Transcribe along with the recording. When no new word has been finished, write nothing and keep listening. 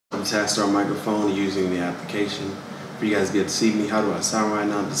to test our microphone using the application. For you guys to be able to see me, how do I sound right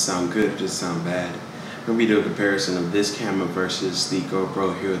now? Does it sound good or does it sound bad? We're going to do a comparison of this camera versus the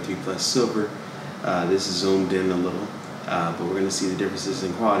Gopro Hero 3 Plus Silver. This is zoomed in a little, but we're going to see the differences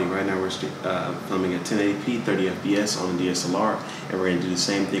in quality. Right now we're filming at 1080p, 30 FPS on the DSLR, and we're going to do the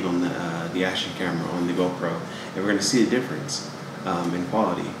same thing on the action camera on the GoPro. And we're going to see a difference in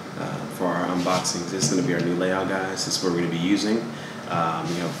quality for our unboxings. This is going to be our new layout, guys. This is what we're going to be using.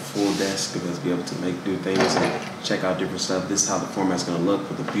 We have a full desk because be able to make new things and check out different stuff. This is how the format's going to look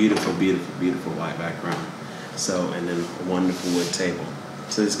with a beautiful, beautiful, beautiful white background. So, and then a wonderful wood table.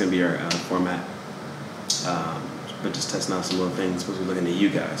 So this is going to be our format. But just testing out some little things. Supposed to be looking at you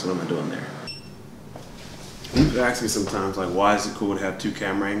guys. What am I doing there? People ask me sometimes, like, why is it cool to have two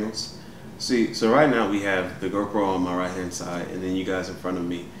camera angles? See, so right now we have the GoPro on my right hand side, and then you guys in front of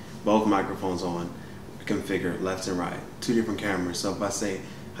me, both microphones on, configured left and right, two different cameras. So if I say,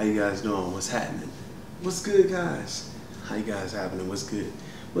 how you guys doing? What's happening? What's good, guys? How you guys happening? What's good?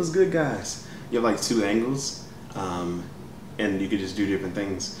 What's good, guys? You have like two angles, and you could just do different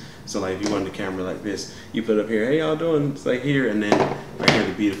things. So like if you wanted a camera like this, you put it up here, hey y'all doing? It's like here, and then right here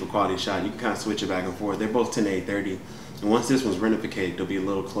the beautiful quality shot. You can kind of switch it back and forth. They're both 1080/30, and once this one's renificated, they'll be a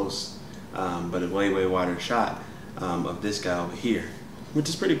little close, but a way wider shot of this guy over here, which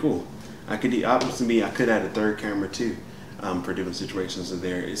is pretty cool. I could add a third camera too for different situations of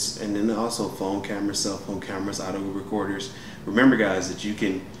there. And then also phone cameras, cell phone cameras, audio recorders. Remember, guys, that you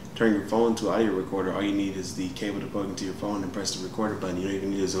can turn your phone to an audio recorder. All you need is the cable to plug into your phone and press the recorder button. You don't even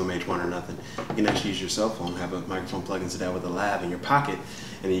need a Zoom H1 or nothing. You can actually use your cell phone, have a microphone plugged into that with a lav in your pocket,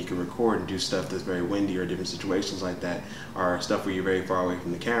 and then you can record and do stuff that's very windy or different situations like that, or stuff where you're very far away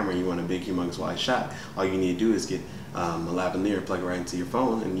from the camera and you want a big, humongous wide shot. All you need to do is get a lavalier, plug it right into your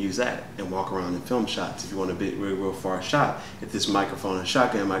phone and use that and walk around and film shots. If you want a big, real far shot, if this microphone and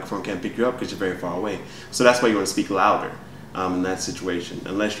shotgun microphone can't pick you up because you're very far away. So that's why you want to speak louder in that situation,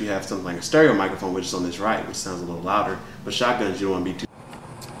 unless you have something like a stereo microphone, which is on this right, which sounds a little louder. But shotguns, you don't want to be too.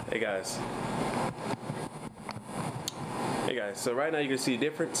 Hey guys. Hey guys, so right now you can see the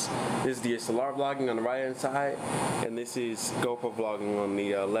difference. This is DSLR vlogging on the right hand side, and this is GoPro vlogging on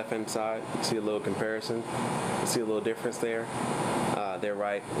the left hand side. You see a little comparison. You see a little difference there. They're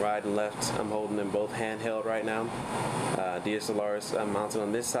right and left. I'm holding them both handheld right now. DSLRs I'm mounted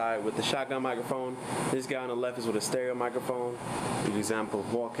on this side with the shotgun microphone. This guy on the left is with a stereo microphone. An example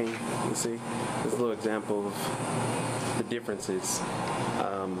of walking. You see, this little example of the differences.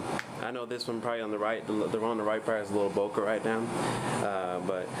 I know this one probably on the right, the one on the right part is a little bokeh right now,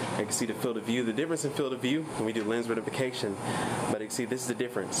 but I can see the field of view, the difference in field of view when we do lens magnification. But you can see this is the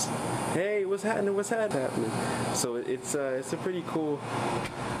difference. Hey, what's happening? What's happening? So it's a pretty cool.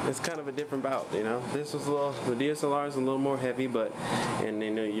 It's kind of a different bout, you know. This was the DSLR is a little more heavy, but and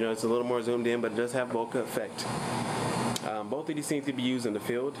you know it's a little more zoomed in, but it does have bokeh effect. Both of these things can be used in the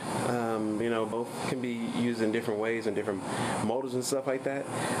field. You know, both can be used in different ways and different motors and stuff like that.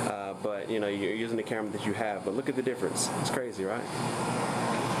 But you know, you're using the camera that you have. But look at the difference. It's crazy, right?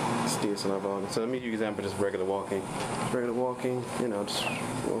 It's DSLR vlogging. So let me give you an example, just regular walking. Just regular walking. You know, just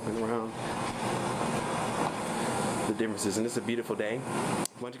walking around. The differences, and it's a beautiful day.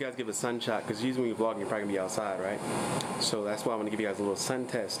 Why don't you guys give a sun shot, because usually when you're vlogging you're probably going to be outside, right? So that's why I want to give you guys a little sun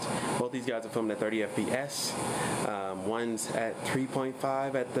test. Both these guys are filming at 30 FPS. One's at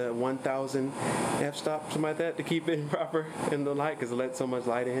 3.5 at the 1000 f-stop, something like that, to keep it proper in the light, because it lets so much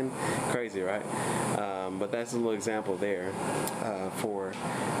light in. Crazy, right? But that's a little example there for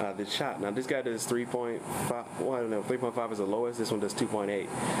the shot. Now this guy does 3.5, well, I don't know, 3.5 is the lowest. This one does 2.8.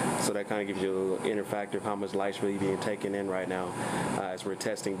 So that kind of gives you a little inner factor of how much light's really being taken in right now as we're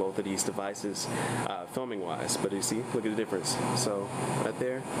testing both of these devices filming wise. But you see, look at the difference. So right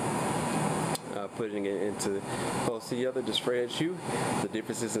there, putting it into close to the other, just straight at you, the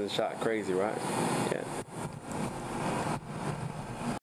differences in the shot, crazy, right? Yeah.